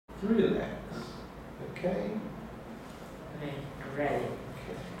Relax. Okay? Okay, I'm ready.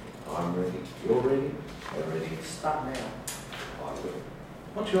 Okay. I'm ready. You're ready? You're ready? Start now. I will.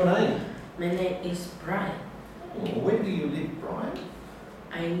 What's your name? My name is Brian. Oh, where do you live, Brian?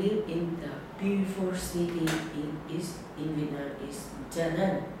 I live in the beautiful city in Vietnam, is Da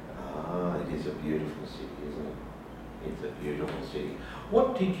Nang. Ah, it is a beautiful city, isn't it? It's a beautiful city.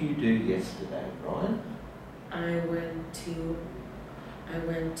 What did you do yesterday, Brian? I went to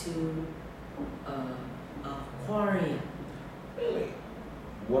aquarium. Really?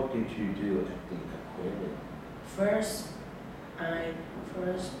 What did you do at the aquarium? First I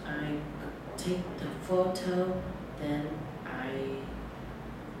take the photo, then I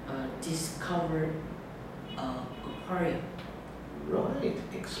discovered aquarium. Right,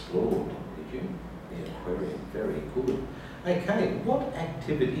 explored, did you? The aquarium, very good. Okay, what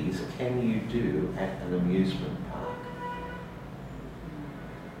activities can you do at an amusement park?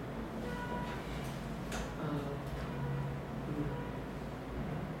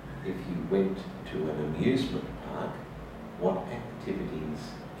 If you went to an amusement park, what activities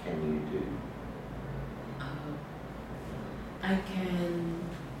can you do? I can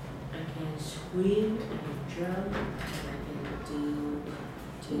swim, I can jump, and I can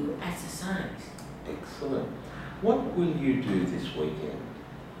do exercise. Excellent. What will you do this weekend?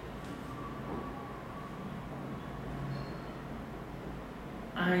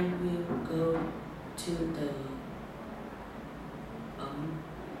 I will go to the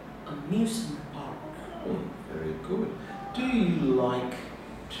amusement park. Oh, very good. Do you like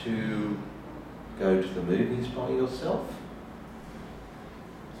to go to the movies by yourself?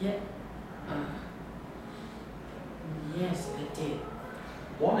 Yeah. Yes, I did.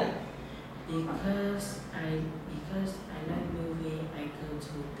 Why? Because I like movie. I go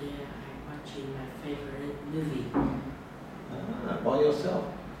to there. I watching my favorite movie. Ah, by yourself?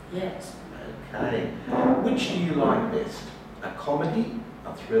 Yes. Okay. Which do you like best? A comedy,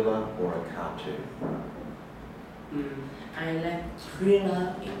 a thriller, or a cartoon? I like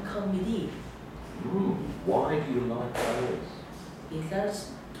thriller and comedy. Why do you like those?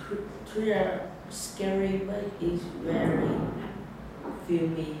 Because thriller scary, but it's very feel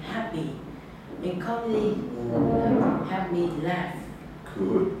me happy. And comedy help me laugh.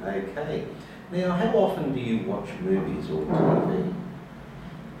 Good. Okay. Now, how often do you watch movies or TV?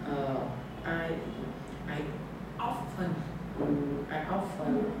 I often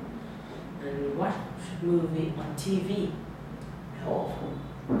watch movie on TV. How often?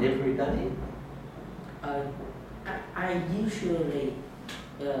 Every day? I usually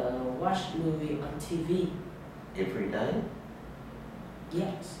watch movie on TV. Every day?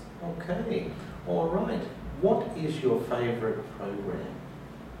 Yes. Okay. All right. What is your favourite program?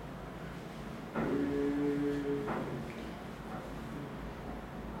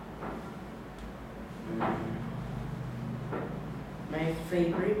 My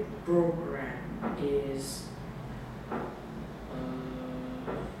favorite program is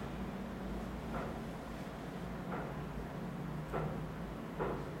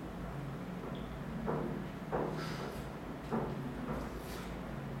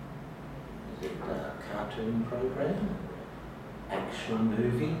Is it a cartoon program? Action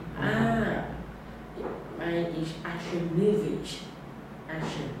movie? mine is action movies.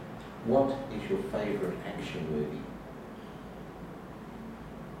 Action. What is your favourite action movie?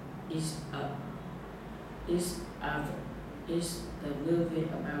 Is the movie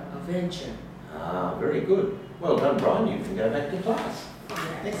about adventure. Ah, very good. Well done, Brian. You can go back to class. Yes.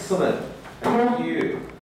 Excellent. Thank you.